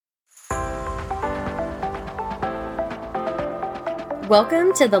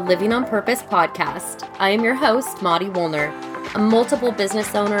Welcome to the Living on Purpose podcast. I am your host, Maddie Woolner, a multiple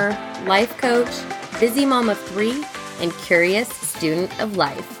business owner, life coach, busy mom of 3, and curious student of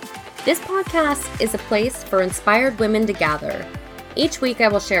life. This podcast is a place for inspired women to gather. Each week I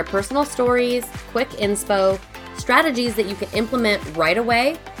will share personal stories, quick inspo, strategies that you can implement right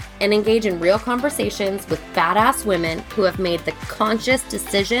away, and engage in real conversations with badass women who have made the conscious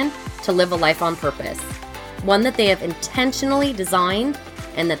decision to live a life on purpose. One that they have intentionally designed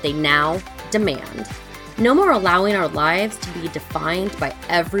and that they now demand. No more allowing our lives to be defined by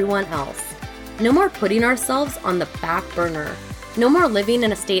everyone else. No more putting ourselves on the back burner. No more living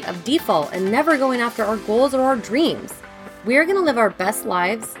in a state of default and never going after our goals or our dreams. We are going to live our best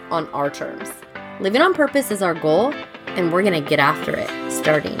lives on our terms. Living on purpose is our goal, and we're going to get after it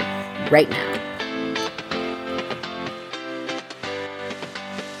starting right now.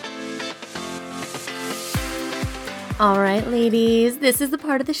 All right, ladies, this is the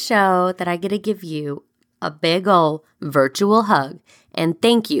part of the show that I get to give you a big ol' virtual hug and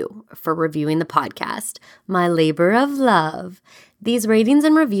thank you for reviewing the podcast, my labor of love. These ratings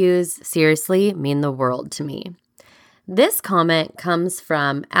and reviews seriously mean the world to me. This comment comes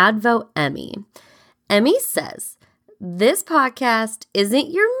from Advo Emmy. Emmy says, "This podcast isn't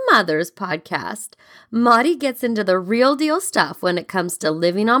your mother's podcast. Maddie gets into the real deal stuff when it comes to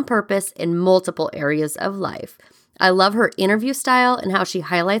living on purpose in multiple areas of life. I love her interview style and how she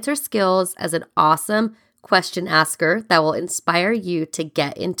highlights her skills as an awesome question asker that will inspire you to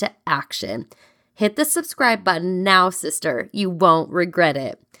get into action. Hit the subscribe button now, sister. You won't regret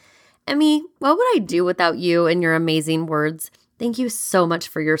it." Emmy, what would I do without you and your amazing words? Thank you so much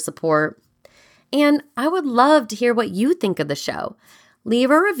for your support. And I would love to hear what you think of the show.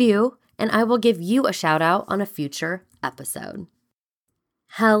 Leave a review and I will give you a shout out on a future episode.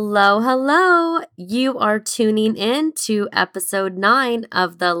 Hello. You are tuning in to episode 9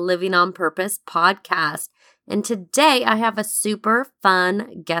 of the Living on Purpose podcast. And today I have a super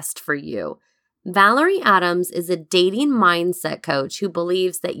fun guest for you. Valerie Adams is a dating mindset coach who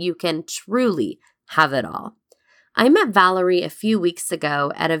believes that you can truly have it all. I met Valerie a few weeks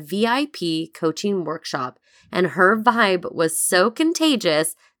ago at a VIP coaching workshop, and her vibe was so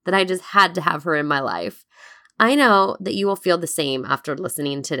contagious that I just had to have her in my life. I know that you will feel the same after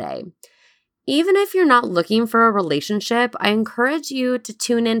listening today. Even if you're not looking for a relationship, I encourage you to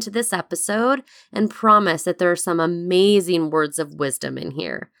tune into this episode and promise that there are some amazing words of wisdom in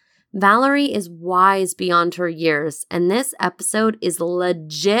here. Valerie is wise beyond her years, and this episode is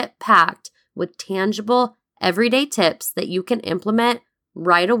legit packed with tangible, everyday tips that you can implement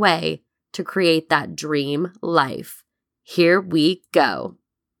right away to create that dream life. Here we go.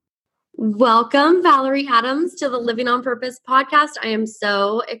 Welcome, Valerie Adams, to the Living on Purpose podcast. I am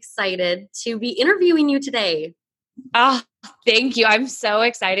so excited to be interviewing you today. Oh, thank you. I'm so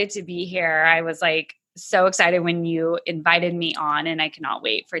excited to be here. I was so excited when you invited me on, and I cannot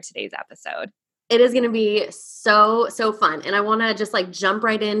wait for today's episode. It is going to be so fun. And I want to just jump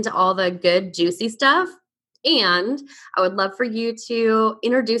right into all the good, juicy stuff. And I would love for you to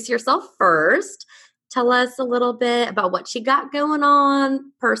introduce yourself first. Tell us a little bit about what you got going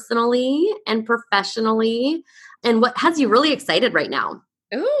on personally and professionally, and what has you really excited right now.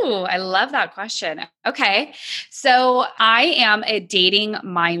 Ooh, I love that question. Okay. So I am a dating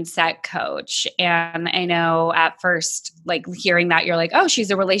mindset coach. And I know at first, hearing that, you're like, oh,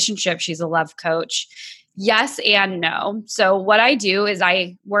 she's a relationship, she's a love coach. Yes and no. So what I do is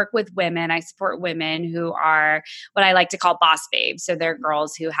I work with women. I support women who are what I like to call boss babes. So they're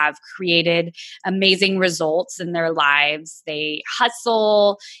girls who have created amazing results in their lives. They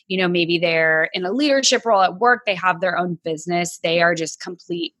hustle, maybe they're in a leadership role at work. They have their own business. They are just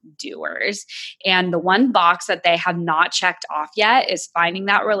complete doers. And the one box that they have not checked off yet is finding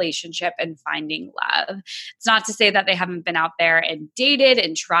that relationship and finding love. It's not to say that they haven't been out there and dated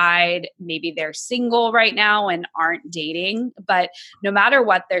and tried. Maybe they're single right now and aren't dating, but no matter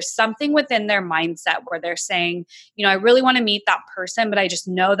what, there's something within their mindset where they're saying, I really want to meet that person, but I just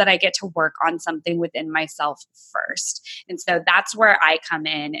know that I get to work on something within myself first. And so that's where I come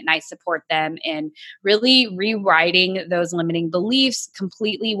in and I support them in really rewriting those limiting beliefs,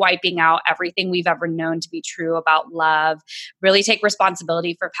 completely wiping out everything we've ever known to be true about love, really take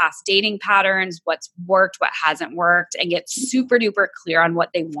responsibility for past dating patterns, what's worked, what hasn't worked, and get super duper clear on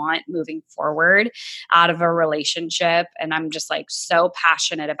what they want moving forward out of a relationship. And I'm just so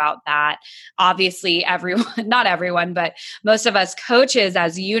passionate about that. Obviously, not everyone, but most of us coaches,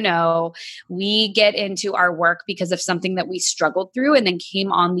 as you know, we get into our work because of something that we struggled through and then came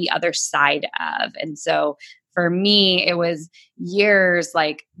on the other side of. And so For me, it was years,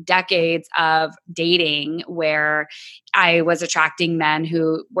 like decades of dating where I was attracting men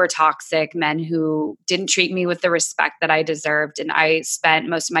who were toxic, men who didn't treat me with the respect that I deserved. And I spent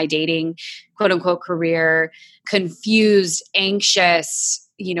most of my dating, quote unquote, career confused, anxious,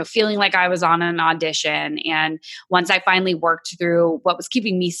 feeling like I was on an audition. And once I finally worked through what was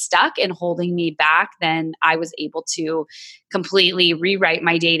keeping me stuck and holding me back, then I was able to completely rewrite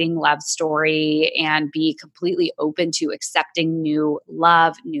my dating love story and be completely open to accepting new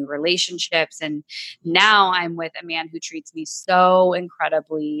love, new relationships. And now I'm with a man who treats me so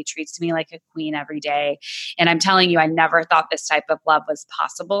incredibly, treats me like a queen every day. And I'm telling you, I never thought this type of love was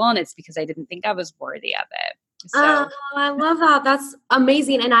possible. And it's because I didn't think I was worthy of it. Oh, So, I love that. That's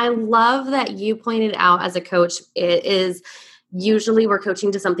amazing. And I love that you pointed out as a coach, it is usually we're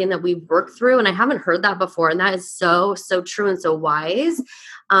coaching to something that we've worked through. And I haven't heard that before. And that is so, so true and so wise.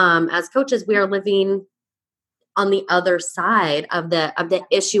 As coaches, we are living on the other side of the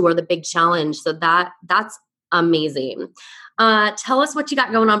issue or the big challenge. So that's amazing. Tell us what you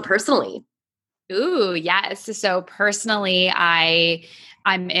got going on personally. ooh, yes. So personally,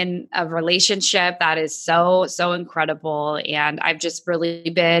 I'm in a relationship that is so, so incredible. And I've just really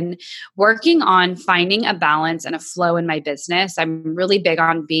been working on finding a balance and a flow in my business. I'm really big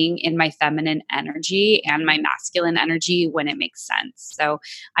on being in my feminine energy and my masculine energy when it makes sense. So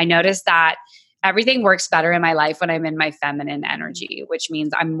I noticed that everything works better in my life when I'm in my feminine energy, which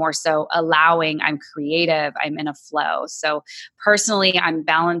means I'm more so allowing, I'm creative, I'm in a flow. So personally, I'm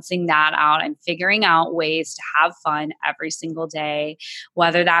balancing that out and figuring out ways to have fun every single day,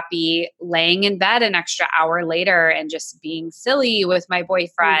 whether that be laying in bed an extra hour later and just being silly with my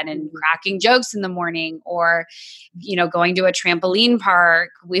boyfriend and cracking jokes in the morning, or, going to a trampoline park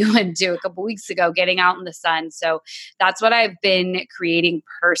we went to a couple weeks ago, getting out in the sun. So that's what I've been creating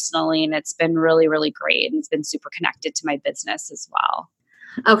personally. And it's been really, really great. And it's been super connected to my business as well.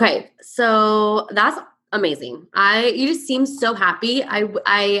 Okay, so that's amazing. You just seem so happy.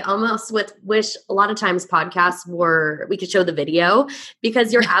 I almost would wish a lot of times podcasts we could show the video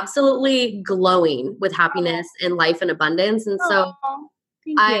because you're absolutely glowing with happiness and life and abundance. And so Oh,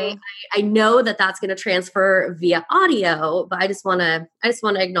 thank I you. I know that that's going to transfer via audio, but I just want to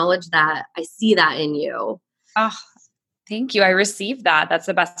acknowledge that I see that in you. Oh, thank you. I received that. That's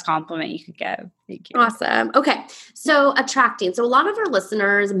the best compliment you could give. Thank you. Awesome. Okay. So attracting. So a lot of our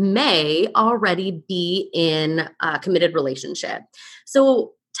listeners may already be in a committed relationship.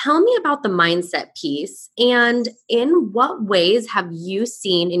 So tell me about the mindset piece and in what ways have you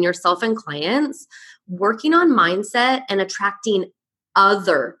seen in yourself and clients working on mindset and attracting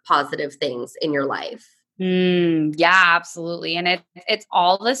other positive things in your life? Yeah, absolutely. And it's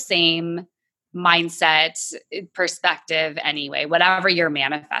all the same mindset perspective anyway, whatever you're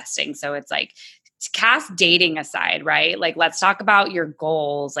manifesting. So it's like, to cast dating aside, right? Like, let's talk about your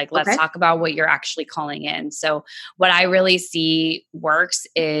goals. Like, let's Okay. talk about what you're actually calling in. So, what I really see works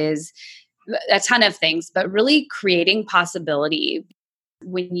is a ton of things, but really creating possibility.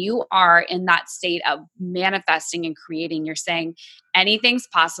 When you are in that state of manifesting and creating, you're saying, anything's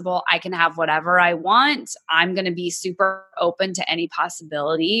possible. I can have whatever I want. I'm going to be super open to any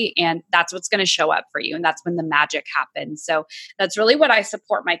possibility. And that's what's going to show up for you. And that's when the magic happens. So that's really what I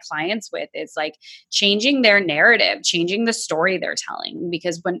support my clients with, is like changing their narrative, changing the story they're telling,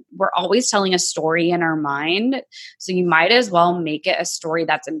 because when we're always telling a story in our mind, so you might as well make it a story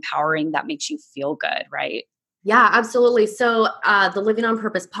that's empowering, that makes you feel good, right? Yeah, absolutely. So, the Living on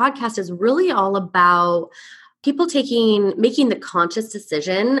Purpose podcast is really all about people making the conscious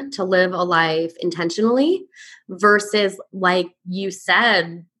decision to live a life intentionally versus, like you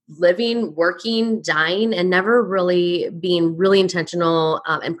said, living, working, dying, and never really being really intentional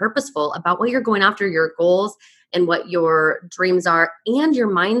and purposeful about what you're going after, your goals, and what your dreams are, and your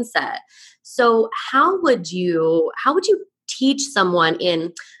mindset. So, how would you teach someone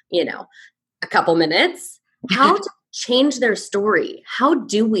in, a couple minutes how to change their story? How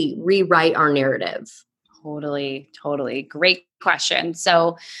do we rewrite our narrative? Totally, totally. Great question.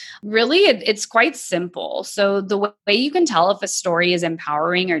 So, really, it's quite simple. So, the way you can tell if a story is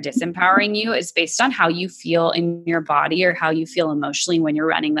empowering or disempowering you is based on how you feel in your body or how you feel emotionally when you're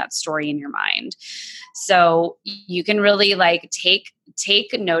running that story in your mind. So, you can really like take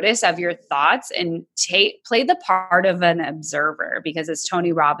notice of your thoughts and play the part of an observer, because as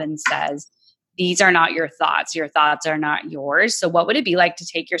Tony Robbins says, these are not your thoughts. Your thoughts are not yours. So, what would it be like to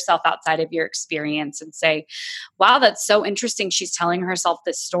take yourself outside of your experience and say, wow, that's so interesting. She's telling herself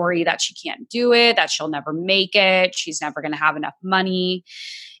this story that she can't do it, that she'll never make it, she's never going to have enough money.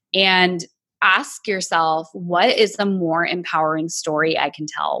 And ask yourself, what is a more empowering story I can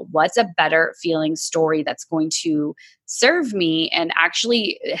tell? What's a better feeling story that's going to serve me and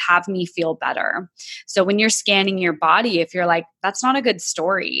actually have me feel better? So when you're scanning your body, if you're like, that's not a good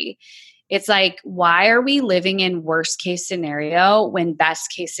story, it's like, why are we living in worst case scenario when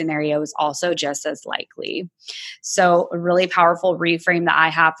best case scenario is also just as likely? So a really powerful reframe that I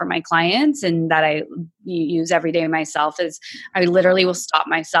have for my clients and that I use every day myself is I literally will stop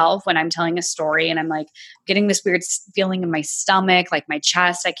myself when I'm telling a story and I'm like getting this weird feeling in my stomach, like my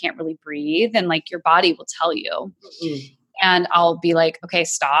chest, I can't really breathe. And like your body will tell you. Mm. And I'll be like, okay,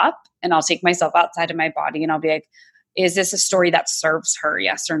 stop. And I'll take myself outside of my body and I'll be like, is this a story that serves her?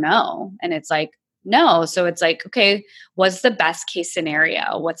 Yes or no? And it's like, no. So it's like, okay, what's the best case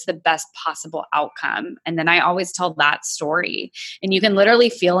scenario? What's the best possible outcome? And then I always tell that story. And you can literally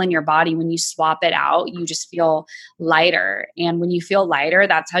feel in your body when you swap it out, you just feel lighter. And when you feel lighter,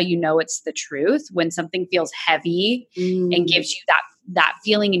 that's how you know it's the truth. When something feels heavy and gives you that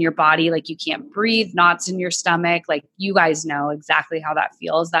feeling in your body, like you can't breathe, knots in your stomach, like you guys know exactly how that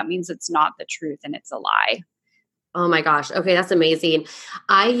feels. That means it's not the truth and it's a lie. Oh my gosh. Okay, that's amazing.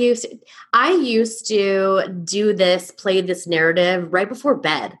 I used to play this narrative right before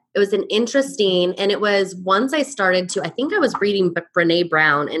bed. It was an interesting, and it was once I started to, I think I was reading Brené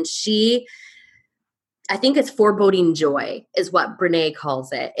Brown, and I think it's foreboding joy is what Brené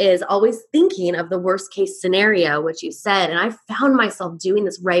calls it, is always thinking of the worst case scenario, which you said. And I found myself doing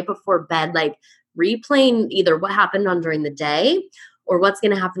this right before bed, like replaying either what happened on during the day or what's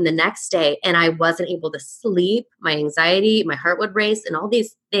going to happen the next day. And I wasn't able to sleep. My anxiety, my heart would race, and all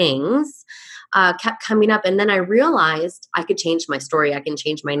these things kept coming up. And then I realized I could change my story. I can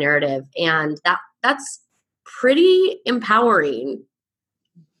change my narrative. And that's pretty empowering.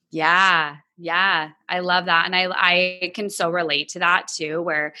 Yeah. Yeah. I love that. And I can so relate to that too,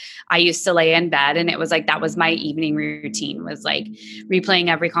 where I used to lay in bed and it was like, that was my evening routine, was like replaying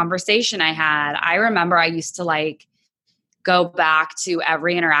every conversation I had. I remember I used to like go back to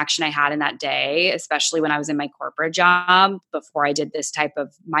every interaction I had in that day, especially when I was in my corporate job before I did this type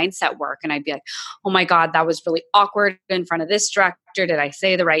of mindset work. And I'd be like, oh my God, that was really awkward in front of this director. Did I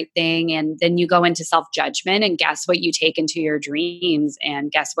say the right thing? And then you go into self-judgment, and guess what you take into your dreams,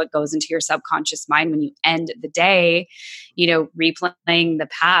 and guess what goes into your subconscious mind when you end the day, replaying the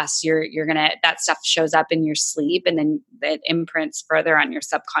past. You're gonna, that stuff shows up in your sleep, and then it imprints further on your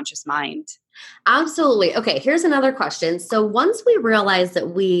subconscious mind. Absolutely. Okay, here's another question. So once we realize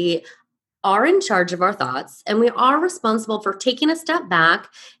that we are in charge of our thoughts and we are responsible for taking a step back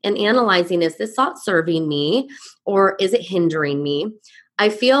and analyzing, is this thought serving me or is it hindering me? I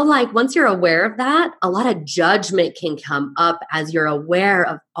feel like once you're aware of that, a lot of judgment can come up as you're aware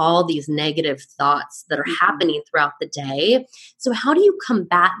of all these negative thoughts that are happening throughout the day. So how do you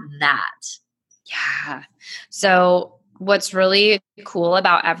combat that? Yeah. So what's really cool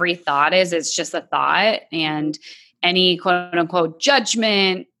about every thought is it's just a thought, and any quote unquote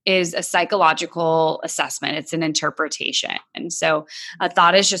judgment is a psychological assessment. It's an interpretation. And so a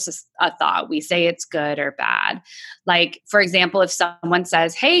thought is just a thought. We say it's good or bad. Like, for example, if someone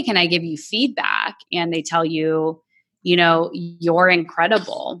says, hey, can I give you feedback? And they tell you, you're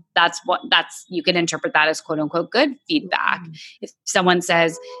incredible. You can interpret that as quote unquote good feedback. If someone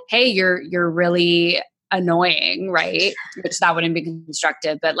says, hey, you're really annoying, right? Which that wouldn't be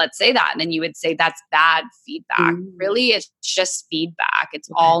constructive, but let's say that. And then you would say that's bad feedback. Really, it's just feedback. It's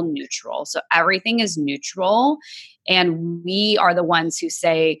all neutral. So everything is neutral. And we are the ones who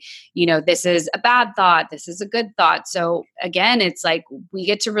say, this is a bad thought. This is a good thought. So again, it's like we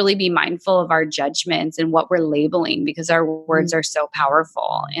get to really be mindful of our judgments and what we're labeling, because our words are so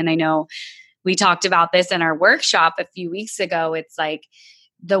powerful. And I know we talked about this in our workshop a few weeks ago. It's like,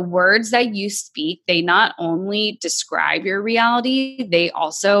 the words that you speak, they not only describe your reality, they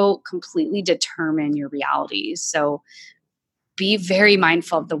also completely determine your reality. So be very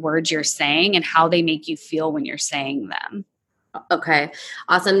mindful of the words you're saying and how they make you feel when you're saying them. Okay.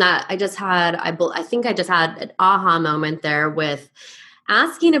 Awesome. That I think I just had an aha moment there with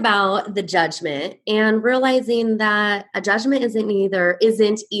asking about the judgment and realizing that a judgment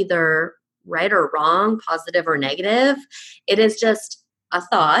isn't either right or wrong, positive or negative. It is just a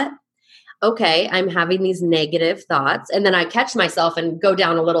thought. Okay, I'm having these negative thoughts. And then I catch myself and go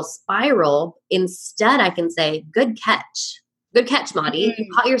down a little spiral. Instead, I can say, good catch. Good catch, Maudie. You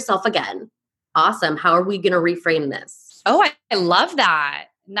caught yourself again. Awesome. How are we going to reframe this? Oh, I love that.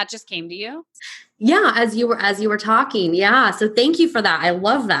 And that just came to you? Yeah, as you were talking. Yeah. So thank you for that. I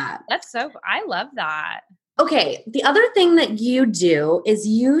love that. I love that. Okay. The other thing that you do is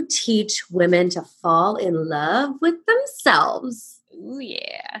you teach women to fall in love with themselves. Ooh,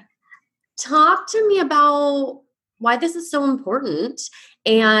 yeah. talk to me about why this is so important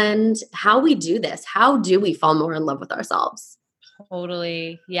and how we do this. How do we fall more in love with ourselves?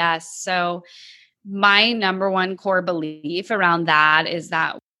 Totally. Yes. So my number one core belief around that is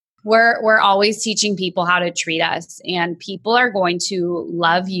that we're always teaching people how to treat us, and people are going to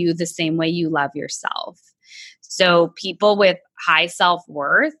love you the same way you love yourself. So people with high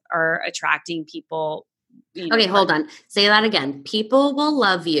self-worth are attracting people, Okay, hold on. Say that again. People will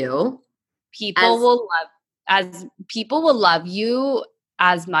love you people as will love as people will love you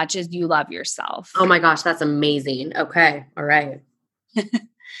as much as you love yourself. oh my gosh, that's amazing. Okay. All right.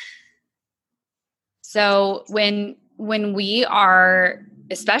 So when we are,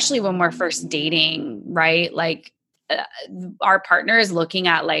 especially when we're first dating, right? Like uh, our partner is looking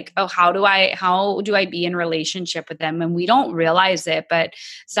at like, oh, how do I be in relationship with them? And we don't realize it, but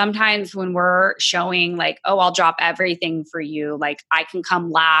sometimes when we're showing like, oh, I'll drop everything for you, like I can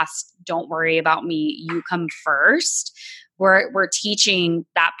come last, don't worry about me, you come first. We're teaching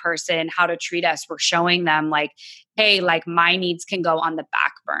that person how to treat us. We're showing them like, hey, like my needs can go on the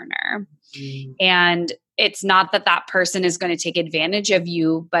back burner. And it's not that that person is going to take advantage of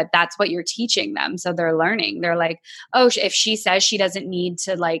you, but that's what you're teaching them. So they're learning. They're like, oh, if she says she doesn't need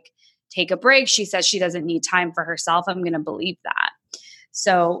to like take a break, she says she doesn't need time for herself, I'm going to believe that.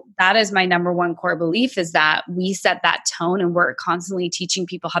 So that is my number one core belief, is that we set that tone and we're constantly teaching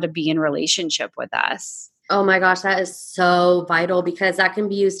people how to be in relationship with us. Oh my gosh, that is so vital because that can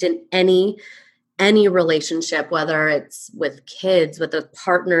be used in any relationship, whether it's with kids, with a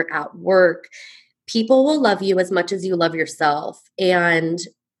partner at work. People will love you as much as you love yourself. And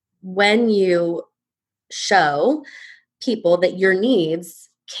when you show people that your needs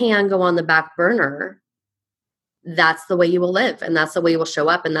can go on the back burner, that's the way you will live, and that's the way you will show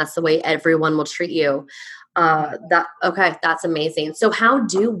up, and that's the way everyone will treat you. That's amazing. So how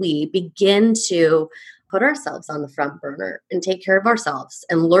do we begin to put ourselves on the front burner and take care of ourselves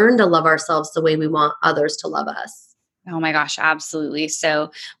and learn to love ourselves the way we want others to love us? Oh my gosh, absolutely.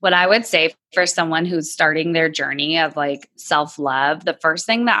 So, what I would say for someone who's starting their journey of like self love, the first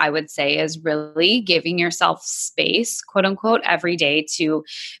thing that I would say is really giving yourself space, quote unquote, every day to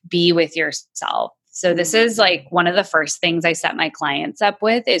be with yourself. So, this is like one of the first things I set my clients up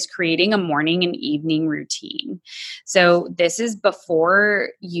with is creating a morning and evening routine. So, this is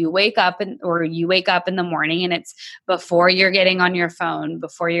before you wake up or you wake up in the morning, and it's before you're getting on your phone,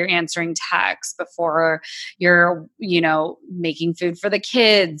 before you're answering texts, before you're, making food for the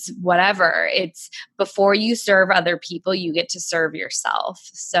kids, whatever. It's before you serve other people, you get to serve yourself.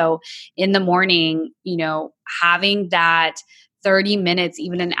 So in the morning, having that 30 minutes,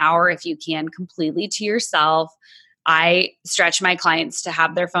 even an hour if you can, completely to yourself. I stretch my clients to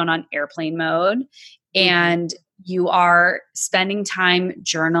have their phone on airplane mode, and you are spending time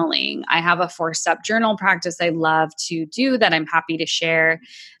journaling. I have a 4-step journal practice I love to do that I'm happy to share.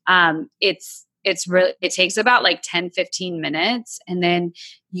 It takes about like 10-15 minutes, and then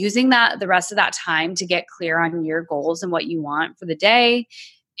using that the rest of that time to get clear on your goals and what you want for the day,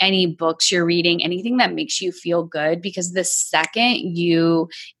 any books you're reading, anything that makes you feel good, because the second you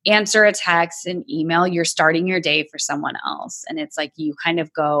answer a text and email, you're starting your day for someone else, and it's like you kind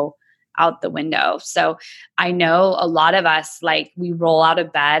of go out the window. So I know a lot of us, like we roll out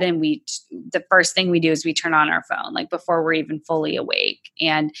of bed and the first thing we do is we turn on our phone, like before we're even fully awake.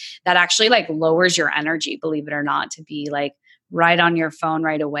 And that actually like lowers your energy, believe it or not, to be like right on your phone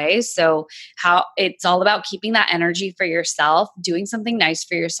right away. So how it's all about keeping that energy for yourself, doing something nice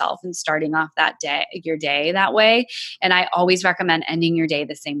for yourself and starting off your day that way. And I always recommend ending your day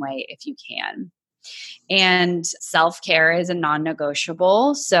the same way if you can. And self-care is a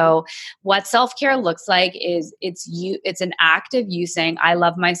non-negotiable. So what self-care looks like is it's an act of you saying, I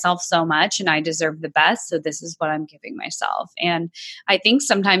love myself so much and I deserve the best. So this is what I'm giving myself. And I think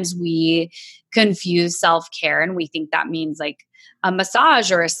sometimes we confuse self-care and we think that means like a massage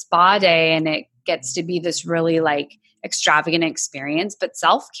or a spa day. And it gets to be this really like extravagant experience. But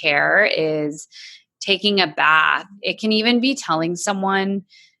self-care is taking a bath. It can even be telling someone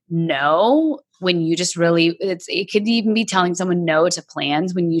no when you just really it could even be telling someone no to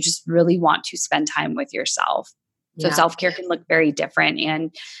plans when you just really want to spend time with yourself. So Yeah. self-care can look very different.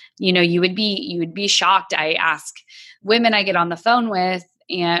 And you would be shocked. I ask women I get on the phone with,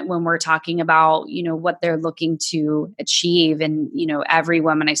 and when we're talking about what they're looking to achieve, and every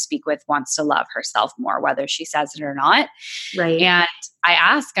woman I speak with wants to love herself more, whether she says it or not. Right. And I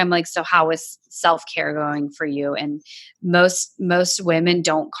ask, I'm like, so how is self-care going for you? And most women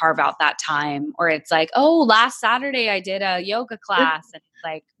don't carve out that time. Or it's like, oh, last Saturday I did a yoga class. And it's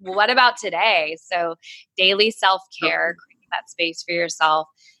like, well, what about today? So daily self-care, creating that space for yourself.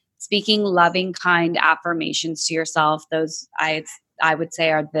 speaking loving, kind affirmations to yourself. Those I would say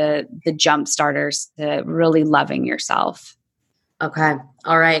are the jump starters to really loving yourself. Okay.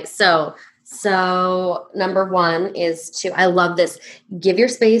 All right. So number one is I love this. Give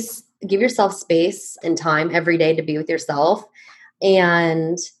yourself space and time every day to be with yourself.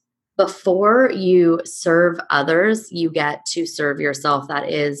 And before you serve others, you get to serve yourself. That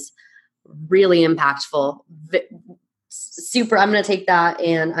is really impactful. Super. I'm going to take that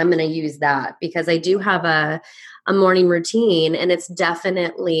and I'm going to use that because I do have a morning routine and it's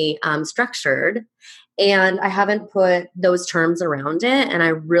definitely structured. And I haven't put those terms around it. And I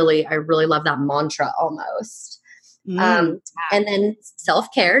really love that mantra almost. And then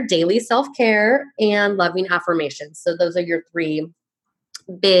self-care, daily self-care, and loving affirmations. So those are your three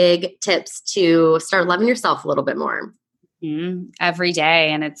big tips to start loving yourself a little bit more. Every day.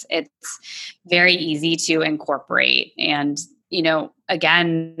 And it's very easy to incorporate. And,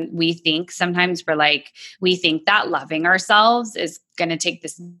 again, we think sometimes we think that loving ourselves is going to take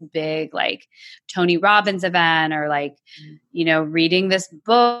this big, like Tony Robbins event or reading this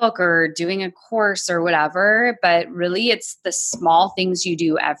book or doing a course or whatever. But really it's the small things you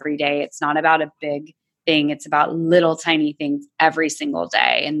do every day. It's not about a big thing. It's about little tiny things every single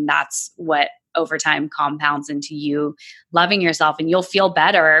day. And that's what over time compounds into you loving yourself, and you'll feel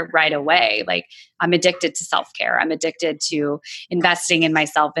better right away. Like, I'm addicted to self-care. I'm addicted to investing in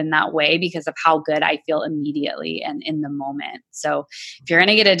myself in that way because of how good I feel immediately and in the moment. So if you're going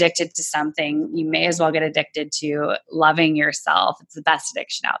to get addicted to something, you may as well get addicted to loving yourself. It's the best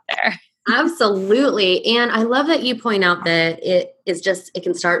addiction out there. Absolutely. And I love that you point out that it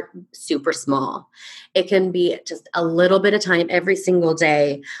can start super small. It can be just a little bit of time every single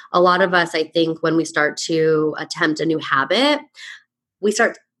day. A lot of us, I think, when we start to attempt a new habit, we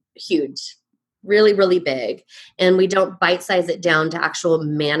start huge, really, really big, and we don't bite size it down to actual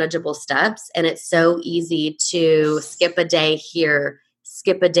manageable steps. And it's so easy to skip a day here,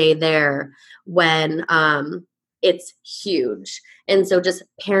 skip a day there when it's huge. And so just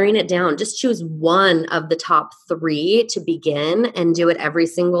paring it down, just choose one of the top three to begin and do it every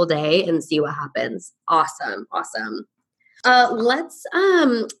single day and see what happens. Awesome. I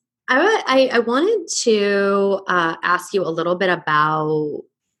wanted to ask you a little bit about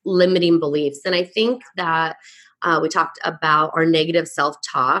limiting beliefs. And I think that we talked about our negative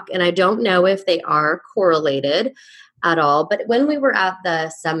self-talk, and I don't know if they are correlated at all. But when we were at the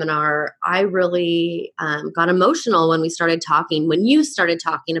seminar, I really got emotional when you started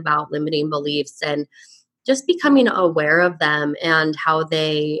talking about limiting beliefs and just becoming aware of them and how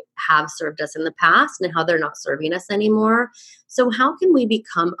they have served us in the past and how they're not serving us anymore. So how can we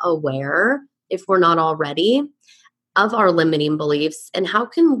become aware, if we're not already, of our limiting beliefs, and how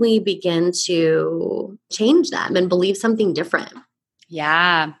can we begin to change them and believe something different?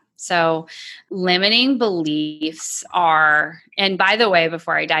 Yeah. So limiting beliefs are, and by the way,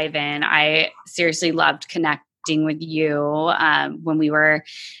 before I dive in, I seriously loved connecting with you when we were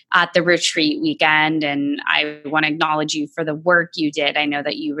at the retreat weekend. And I want to acknowledge you for the work you did. I know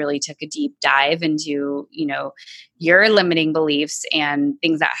that you really took a deep dive into, your limiting beliefs and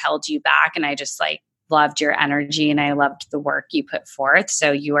things that held you back. And I just loved your energy and I loved the work you put forth.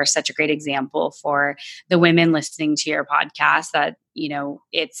 So you are such a great example for the women listening to your podcast that,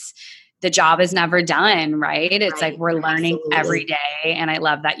 it's the job is never done, right? It's like we're learning every day. And I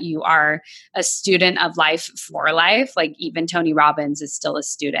love that you are a student of life for life. Like even Tony Robbins is still a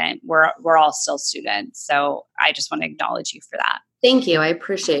student. We're all still students. So I just want to acknowledge you for that. Thank you. I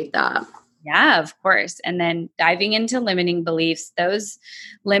appreciate that. Yeah, of course. And then diving into limiting beliefs, those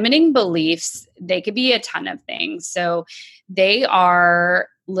limiting beliefs, they could be a ton of things. So they are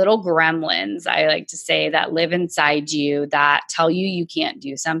little gremlins, I like to say, that live inside you that tell you can't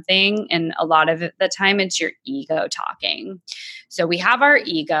do something. And a lot of the time it's your ego talking. So we have our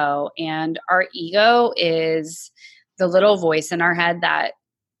ego, and our ego is the little voice in our head that,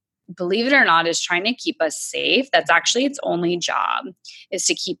 believe it or not, is trying to keep us safe. That's actually its only job, is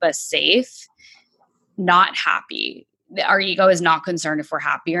to keep us safe, not happy. Our ego is not concerned if we're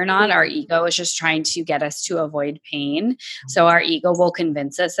happy or not. Our ego is just trying to get us to avoid pain. So our ego will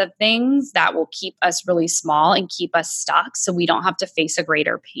convince us of things that will keep us really small and keep us stuck so we don't have to face a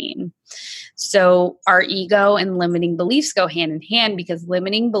greater pain. So our ego and limiting beliefs go hand in hand, because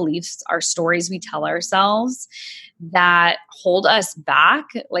limiting beliefs are stories we tell ourselves that hold us back.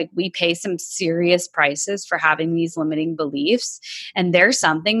 Like, we pay some serious prices for having these limiting beliefs. And there's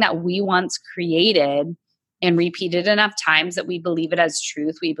something that we once created and repeated enough times that we believe it as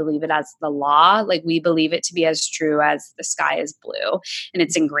truth. We believe it as the law. Like, we believe it to be as true as the sky is blue, and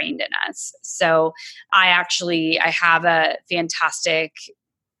it's ingrained in us. So I have a fantastic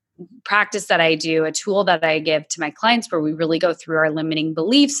practice that I do, a tool that I give to my clients where we really go through our limiting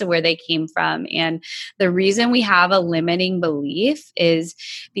beliefs and where they came from. And the reason we have a limiting belief is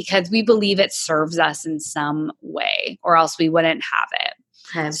because we believe it serves us in some way, or else we wouldn't have it.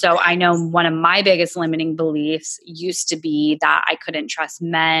 Okay. So I know one of my biggest limiting beliefs used to be that I couldn't trust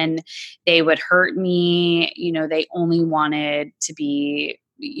men. They would hurt me. They only wanted to be,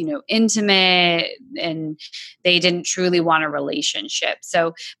 intimate, and they didn't truly want a relationship.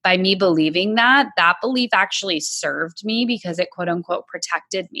 So by me believing that belief actually served me because it quote unquote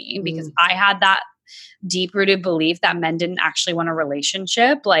protected me, because I had that deep rooted belief that men didn't actually want a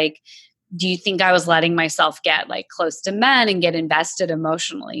relationship. Like, do you think I was letting myself get like close to men and get invested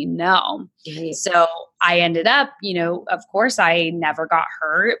emotionally? No. Right. So I ended up, of course I never got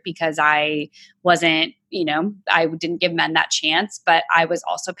hurt because I wasn't, I didn't give men that chance, but I was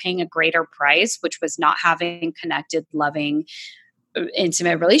also paying a greater price, which was not having connected, loving,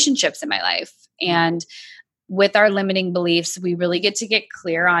 intimate relationships in my life. And with our limiting beliefs, we really get to get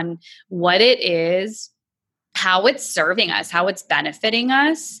clear on what it is, how it's serving us, how it's benefiting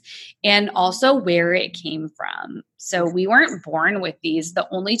us, and also where it came from. So we weren't born with these. The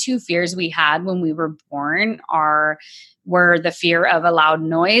only two fears we had when we were born were the fear of a loud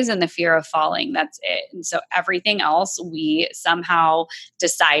noise and the fear of falling. That's it. And so everything else, we somehow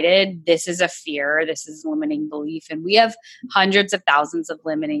decided this is a fear, this is limiting belief. And we have hundreds of thousands of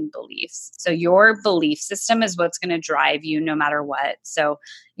limiting beliefs. So your belief system is what's going to drive you no matter what. So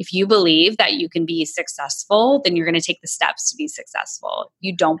if you believe that you can be successful, then you're going to take the steps to be successful.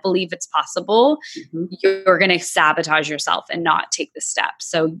 You don't believe it's possible, you're going to sabotage yourself and not take the steps.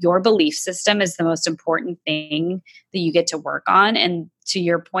 So your belief system is the most important thing that you get to work on. And to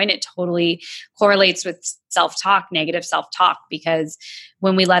your point, it totally correlates with self-talk, negative self-talk, because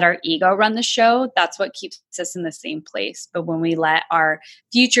when we let our ego run the show, that's what keeps us in the same place. But when we let our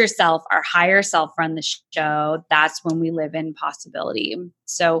future self, our higher self run the show, that's when we live in possibility.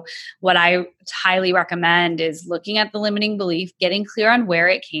 So what I highly recommend is looking at the limiting belief, getting clear on where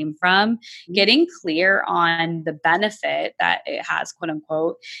it came from, getting clear on the benefit that it has, quote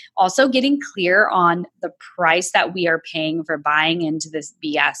unquote, also getting clear on the price that we are paying for buying into this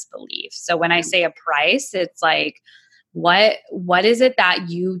BS belief. So when I say a price, it's like, what is it that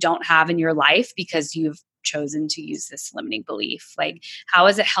you don't have in your life because you've chosen to use this limiting belief? Like, how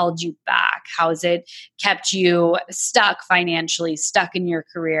has it held you back? How has it kept you stuck financially, stuck in your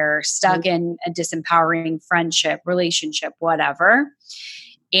career, stuck in a disempowering friendship, relationship, whatever?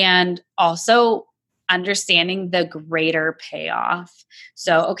 And also understanding the greater payoff.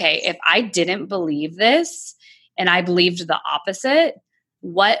 So, okay, if I didn't believe this and I believed the opposite,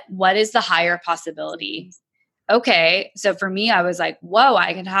 what is the higher possibility? Okay, so for me, I was like, whoa,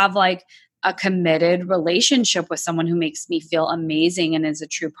 I could have like a committed relationship with someone who makes me feel amazing and is a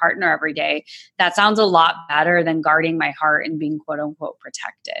true partner every day. That sounds a lot better than guarding my heart and being quote unquote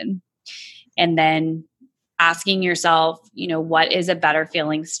protected. And then asking yourself, what is a better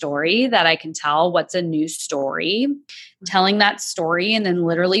feeling story that I can tell? What's a new story? Telling that story and then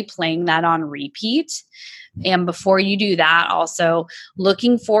literally playing that on repeat. And before you do that, also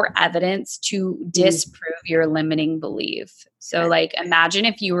looking for evidence to disprove your limiting belief. So like, imagine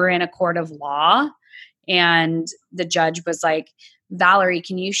if you were in a court of law and the judge was like, Valerie,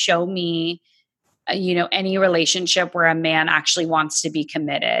 can you show me, any relationship where a man actually wants to be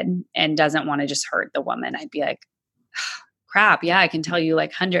committed and doesn't want to just hurt the woman? I'd be like, crap. Yeah, I can tell you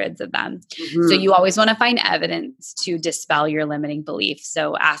like hundreds of them. So you always want to find evidence to dispel your limiting belief.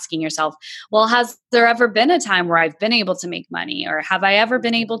 So asking yourself, well, has there ever been a time where I've been able to make money, or have I ever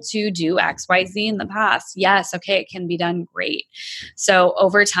been able to do X, Y, Z in the past? Yes. Okay. It can be done. Great. So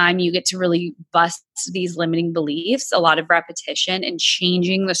over time, you get to really bust these limiting beliefs, a lot of repetition and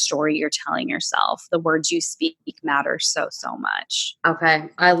changing the story you're telling yourself. The words you speak matter so, so much. Okay.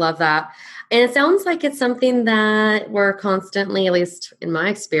 I love that. And it sounds like it's something that we're constantly, at least in my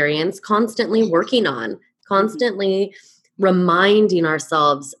experience, constantly working on, constantly reminding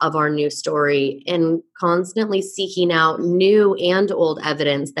ourselves of our new story and constantly seeking out new and old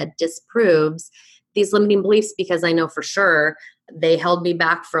evidence that disproves these limiting beliefs, because I know for sure they held me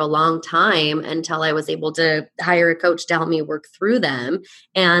back for a long time until I was able to hire a coach to help me work through them.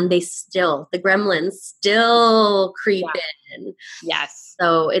 And the gremlins still creep in. Yes.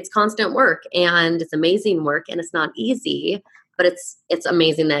 So it's constant work and it's amazing work and it's not easy, but it's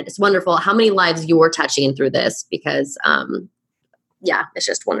amazing that it's wonderful how many lives you're touching through this, because it's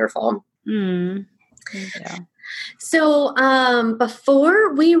just wonderful. Thank you. So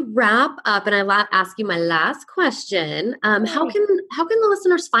before we wrap up, and I ask you my last question, how can the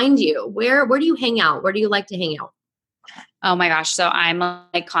listeners find you? Where do you hang out? Where do you like to hang out? Oh my gosh. So I'm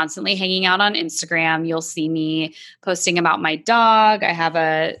like constantly hanging out on Instagram. You'll see me posting about my dog. I have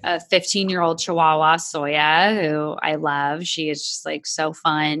a 15-year-old Chihuahua, Soya, who I love. She is just like so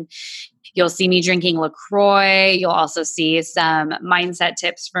fun. You'll see me drinking LaCroix. You'll also see some mindset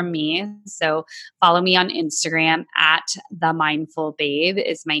tips from me. So follow me on Instagram at The Mindful Babe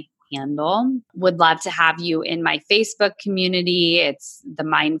is my handle. Would love to have you in my Facebook community. It's the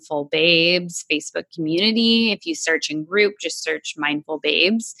Mindful Babes Facebook community. If you search in group, just search Mindful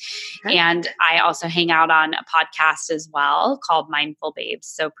Babes. Okay. And I also hang out on a podcast as well called Mindful Babes.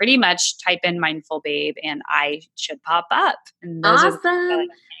 So pretty much type in Mindful Babe and I should pop up. And those are Awesome.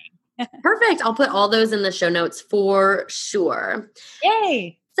 Perfect. I'll put all those in the show notes for sure.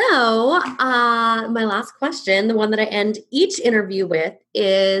 Yay. So, my last question, the one that I end each interview with,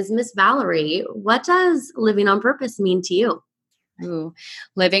 is Miss Valerie, what does living on purpose mean to you? Ooh,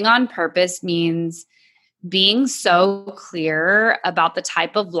 living on purpose means being so clear about the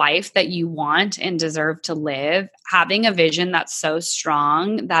type of life that you want and deserve to live, having a vision that's so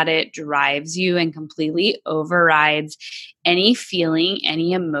strong that it drives you and completely overrides any feeling,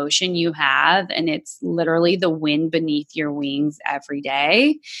 any emotion you have. And it's literally the wind beneath your wings every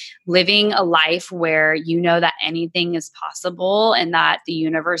day. Living a life where you know that anything is possible and that the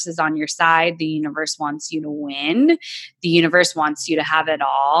universe is on your side. The universe wants you to win. The universe wants you to have it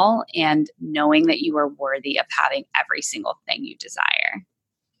all. And knowing that you are worthy of having every single thing you desire.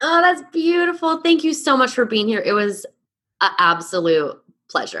 Oh, that's beautiful. Thank you so much for being here. It was an absolute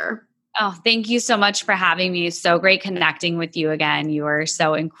pleasure. Oh, thank you so much for having me. So great connecting with you again. You are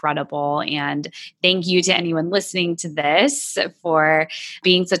so incredible. And thank you to anyone listening to this for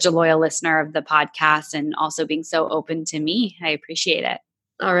being such a loyal listener of the podcast and also being so open to me. I appreciate it.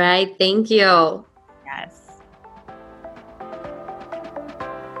 All right. Thank you. Yes.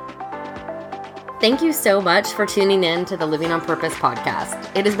 Thank you so much for tuning in to the Living on Purpose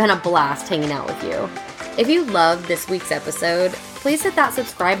podcast. It has been a blast hanging out with you. If you loved this week's episode, please hit that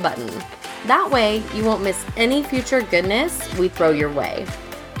subscribe button. That way, you won't miss any future goodness we throw your way.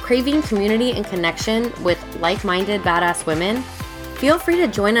 Craving community and connection with like-minded badass women? Feel free to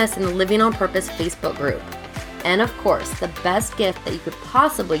join us in the Living on Purpose Facebook group. And of course, the best gift that you could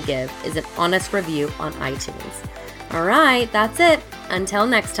possibly give is an honest review on iTunes. All right, that's it. Until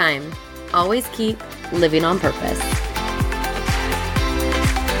next time, always keep living on purpose.